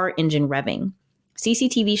car engine revving.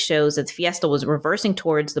 CCTV shows that the Fiesta was reversing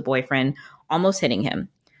towards the boyfriend, almost hitting him.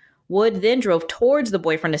 Wood then drove towards the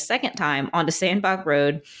boyfriend a second time onto Sandbach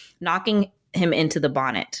Road, knocking him into the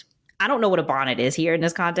bonnet. I don't know what a bonnet is here in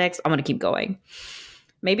this context. I'm going to keep going.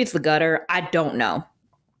 Maybe it's the gutter. I don't know.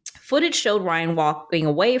 Footage showed Ryan walking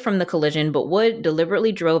away from the collision, but Wood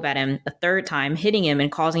deliberately drove at him a third time, hitting him and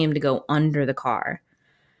causing him to go under the car.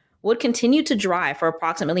 Wood continued to drive for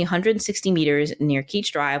approximately 160 meters near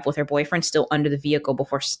Keats Drive with her boyfriend still under the vehicle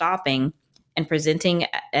before stopping and presenting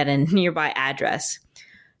at a nearby address.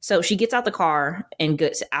 So she gets out the car and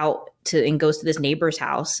goes to this neighbor's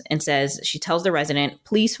house and she tells the resident,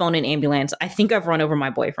 please phone an ambulance. I think I've run over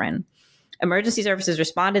my boyfriend. Emergency services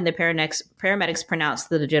responded. The paramedics pronounced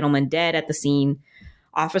the gentleman dead at the scene.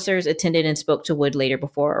 Officers attended and spoke to Wood later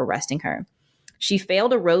before arresting her. She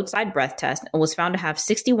failed a roadside breath test and was found to have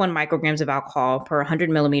 61 micrograms of alcohol per 100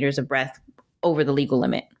 millimeters of breath over the legal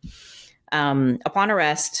limit. Upon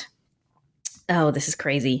arrest, this is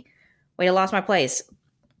crazy. Wait, I lost my place.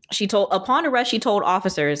 Upon arrest, she told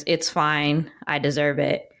officers, it's fine. I deserve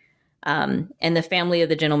it. And the family of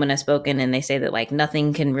the gentleman has spoken and they say that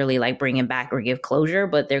nothing can really bring him back or give closure,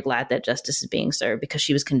 but they're glad that justice is being served because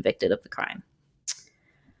she was convicted of the crime.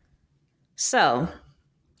 So,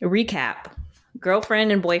 recap.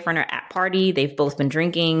 Girlfriend and boyfriend are at party. They've both been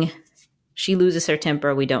drinking. She loses her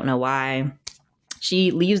temper. We don't know why. She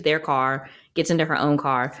leaves their car, gets into her own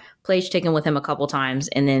car, plays chicken with him a couple times,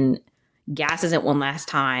 and then gasses it one last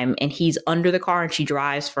time. And he's under the car and she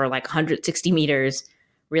drives for 160 meters,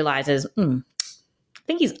 realizes, I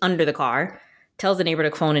think he's under the car, tells the neighbor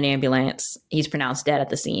to phone an ambulance. He's pronounced dead at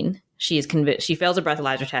the scene. She fails a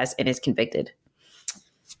breathalyzer test and is convicted.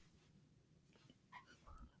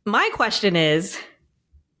 My question is,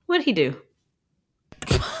 what did he do?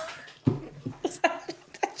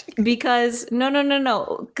 Because,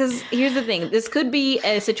 no. Because here's the thing. This could be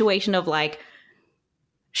a situation of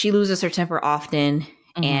she loses her temper often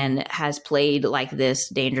and has played this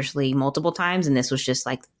dangerously multiple times. And this was just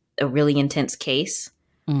a really intense case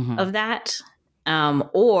of that.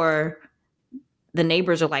 Or the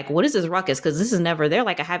neighbors are what is this ruckus? Because this is never, they're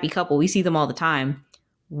a happy couple. We see them all the time.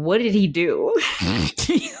 What did he do?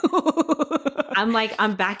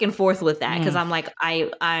 I'm back and forth with that because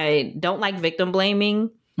I don't like victim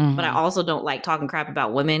blaming, but I also don't like talking crap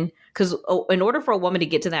about women because in order for a woman to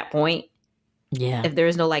get to that point, if there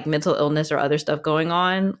is no mental illness or other stuff going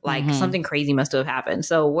on, something crazy must have happened.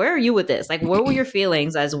 So where are you with this? What were your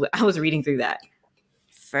feelings as I was reading through that?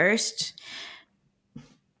 First,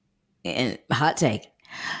 and hot take.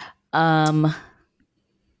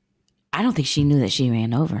 I don't think she knew that she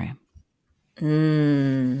ran over him.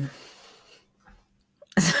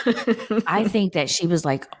 I think that she was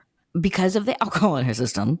because of the alcohol in her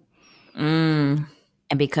system. And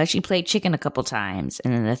because she played chicken a couple times.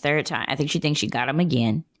 And then the third time, I think she thinks she got him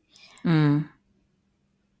again. And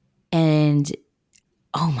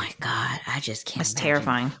oh my God, I just can't That's imagine.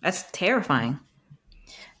 terrifying. That's terrifying.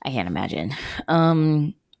 I can't imagine.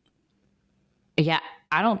 Yeah,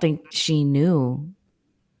 I don't think she knew.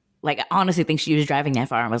 I honestly think she was driving that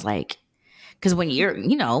far and was because when you're,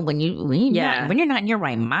 when you're not in your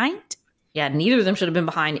right mind. Yeah, neither of them should have been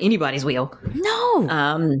behind anybody's wheel.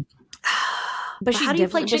 No. But how do you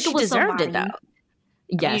play chicken with deserved somebody? it though.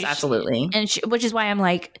 Yes, absolutely. And which is why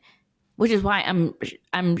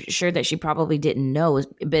I'm sure that she probably didn't know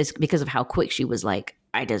because of how quick she was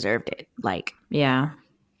I deserved it. Yeah.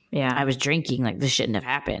 I was drinking. This shouldn't have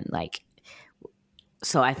happened.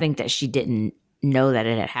 So I think that she didn't know that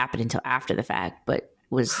it had happened until after the fact, but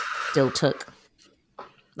still took.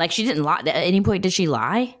 She didn't lie. At any point, did she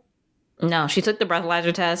lie? No, she took the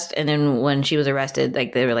breathalyzer test, and then when she was arrested,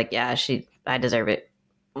 they were yeah, I deserve it.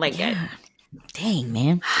 Yeah. Dang,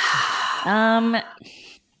 man.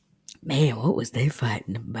 Man, what was they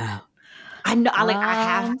fighting about? I know. I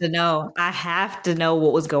have to know. I have to know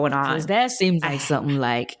what was going on. Because that seems something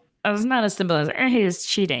it's not as simple as he was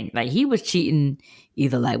cheating. He was cheating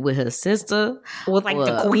either with her sister, with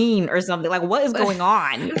the queen or something. What is going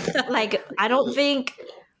on? I don't think.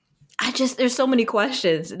 there's so many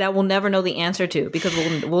questions that we'll never know the answer to because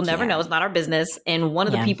we'll never know. It's not our business. And one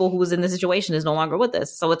of the people who was in this situation is no longer with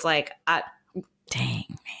us. So it's like, dang,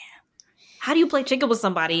 man. How do you play chicken with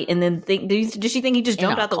somebody and then think, did she think he just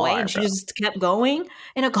jumped out the way and she just kept going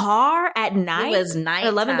in a car at night? It was night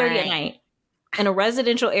 11:30 at night in a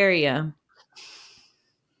residential area.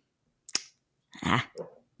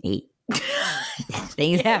 8.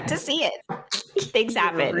 Things happen. To see it. Things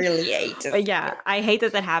happen. Really hate to But yeah, I hate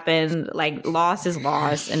that happened. Like, loss is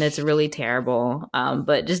loss and it's really terrible.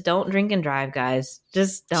 But just don't drink and drive, guys.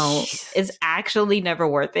 Just don't. Jesus. It's actually never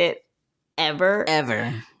worth it. Ever.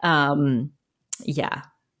 Yeah.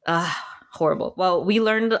 Horrible. Well, we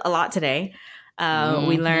learned a lot today.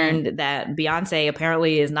 We learned that Beyonce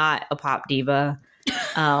apparently is not a pop diva.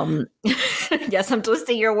 Yes, I'm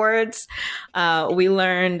twisting your words. We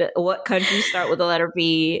learned what countries start with the letter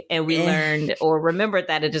B, and we learned or remembered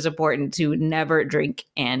that it is important to never drink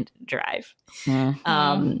and drive.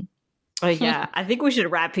 But yeah, I think we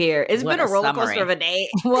should wrap here. It's been a roller coaster of a day.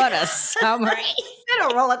 What a summary. It's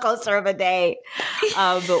been a roller coaster of a day.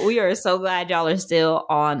 But we are so glad y'all are still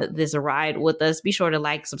on this ride with us. Be sure to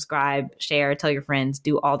like, subscribe, share, tell your friends,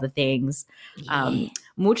 do all the things.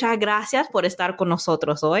 Muchas gracias por estar con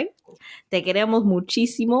nosotros hoy. Te queremos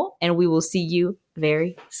muchísimo, and we will see you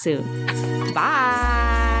very soon.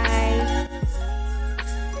 Bye.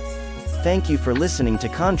 Thank you for listening to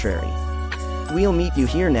Contrary. We'll meet you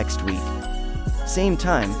here next week. Same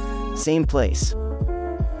time, same place.